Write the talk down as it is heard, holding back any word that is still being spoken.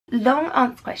Long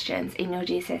answer questions in your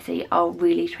GCSE are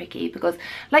really tricky because,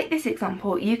 like this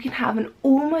example, you can have an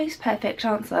almost perfect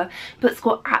answer but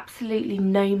score absolutely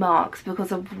no marks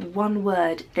because of one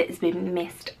word that has been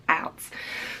missed out.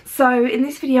 So in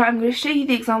this video I'm going to show you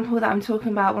the example that I'm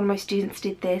talking about. One of my students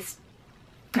did this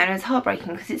and it was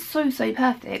heartbreaking because it's so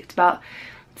perfect but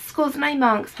scores no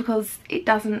marks because it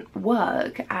doesn't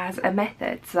work as a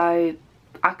method, so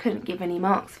I couldn't give any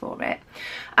marks for it.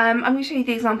 I'm going to show you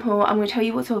the example. I'm going to tell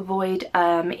you what to avoid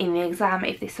in the exam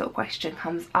if this sort of question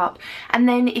comes up, and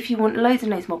then if you want loads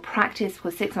and loads more practice,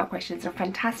 because 6 mark questions are a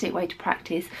fantastic way to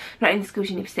practice not only the skills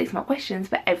you need for 6 mark questions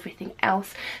but everything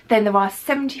else, then there are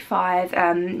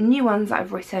 75 new ones that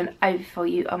I've written over for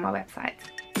you on my website.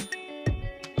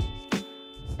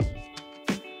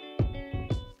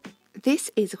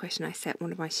 This is a question I set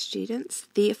one of my students.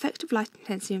 The effect of light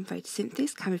intensity in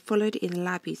photosynthesis can be followed in the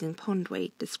lab using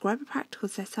pondweed. Describe a practical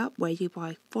setup where you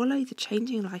follow the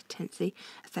changing light intensity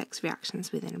affects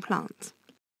reactions within a plant.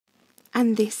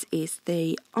 And this is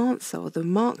the answer, or the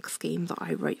mark scheme that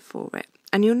I wrote for it.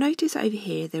 And you'll notice over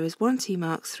here there is 1, 2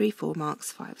 marks, 3, 4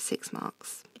 marks, 5, 6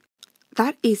 marks.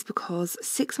 That is because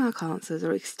 6 mark answers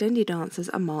or extended answers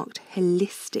are marked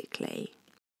holistically.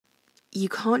 You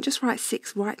can't just write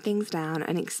 6 right things down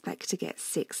and expect to get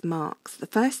 6 marks. The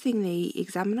first thing the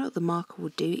examiner or the marker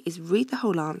will do is read the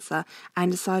whole answer and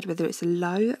decide whether it's a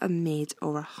low, a mid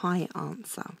or a high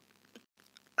answer.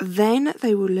 Then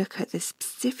they will look at the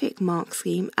specific mark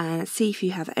scheme and see if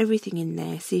you have everything in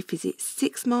there. See if it's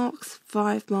 6 marks,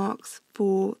 5 marks,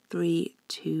 4, 3,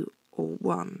 2 or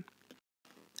 1.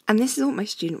 And this is what my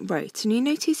student wrote, and you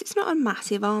notice it's not a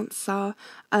massive answer.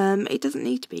 It doesn't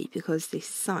need to be because this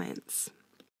is science.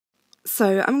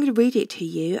 So I'm going to read it to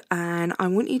you and I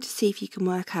want you to see if you can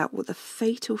work out what the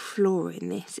fatal flaw in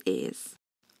this is.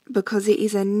 Because it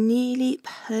is a nearly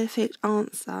perfect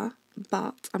answer,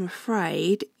 but I'm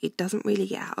afraid it doesn't really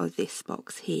get out of this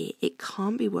box here. It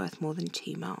can't be worth more than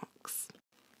 2 marks.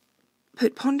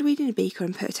 Put pondweed in a beaker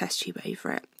and put a test tube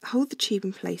over it. Hold the tube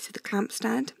in place with the clamp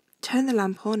stand. Turn the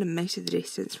lamp on and measure the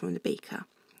distance from the beaker.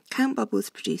 Count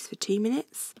bubbles produced for 2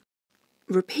 minutes.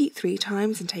 Repeat 3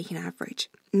 times and take an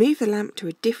average. Move the lamp to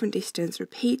a different distance,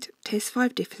 repeat, test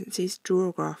 5 differences, draw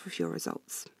a graph of your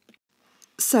results.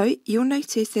 So you'll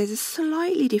notice there's a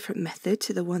slightly different method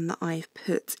to the one that I've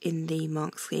put in the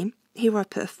mark scheme. Here I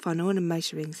put a funnel and a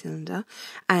measuring cylinder,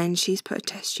 and she's put a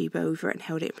test tube over it and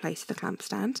held it in place with the clamp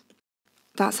stand.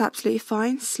 That's absolutely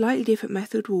fine. Slightly different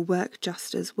method will work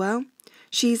just as well.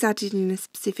 She's added in a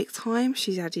specific time,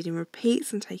 she's added in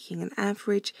repeats and taking an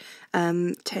average,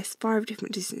 test 5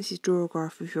 different distances, draw a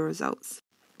graph of your results.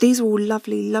 These are all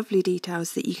lovely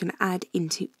details that you can add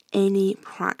into any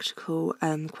practical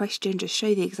question. Just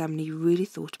show the examiner you really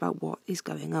thought about what is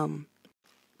going on.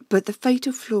 But the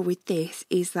fatal flaw with this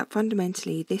is that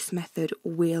fundamentally this method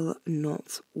will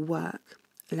not work.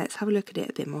 Let's have a look at it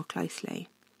a bit more closely.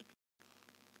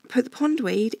 Put the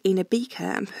pondweed in a beaker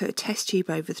and put a test tube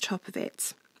over the top of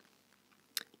it.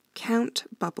 Count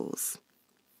bubbles.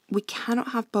 We cannot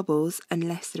have bubbles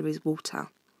unless there is water.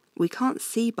 We can't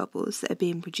see bubbles that are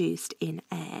being produced in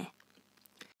air.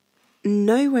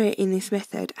 Nowhere in this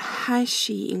method has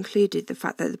she included the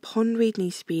fact that the pondweed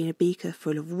needs to be in a beaker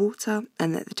full of water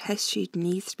and that the test tube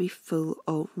needs to be full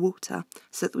of water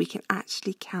so that we can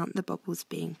actually count the bubbles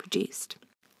being produced.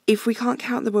 If we can't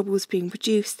count the bubbles being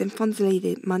produced, then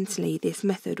fundamentally this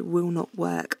method will not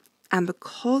work. And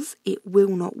because it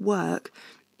will not work,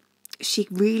 she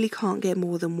really can't get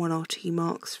more than 1 or 2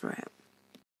 marks for it.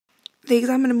 The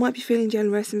examiner might be feeling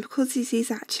generous, and because this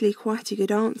is actually quite a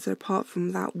good answer apart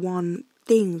from that one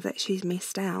thing that she's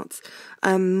missed out,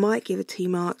 might give her 2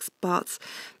 marks, but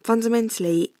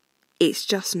fundamentally it's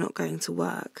just not going to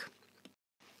work.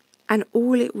 And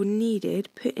all it would needed,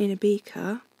 put in a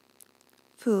beaker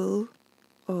full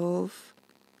of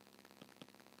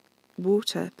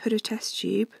water, put a test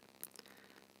tube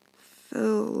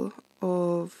full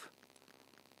of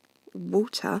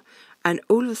water, and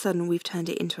all of a sudden we've turned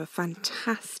it into a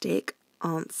fantastic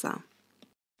answer.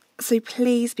 So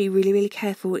please be really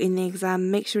careful in the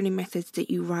exam. Make sure any methods that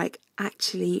you write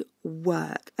actually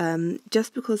work.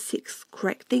 Just because 6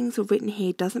 correct things are written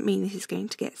here doesn't mean this is going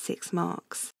to get 6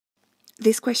 marks.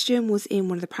 This question was in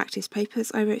one of the practice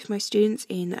papers I wrote for my students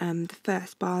in the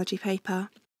first biology paper.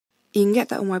 You can get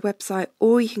that on my website,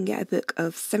 or you can get a book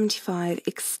of 75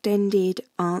 extended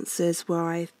answers where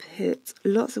I've put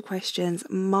lots of questions,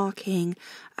 marking,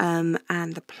 and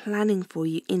the planning for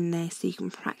you in there so you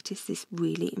can practice this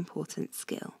really important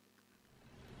skill.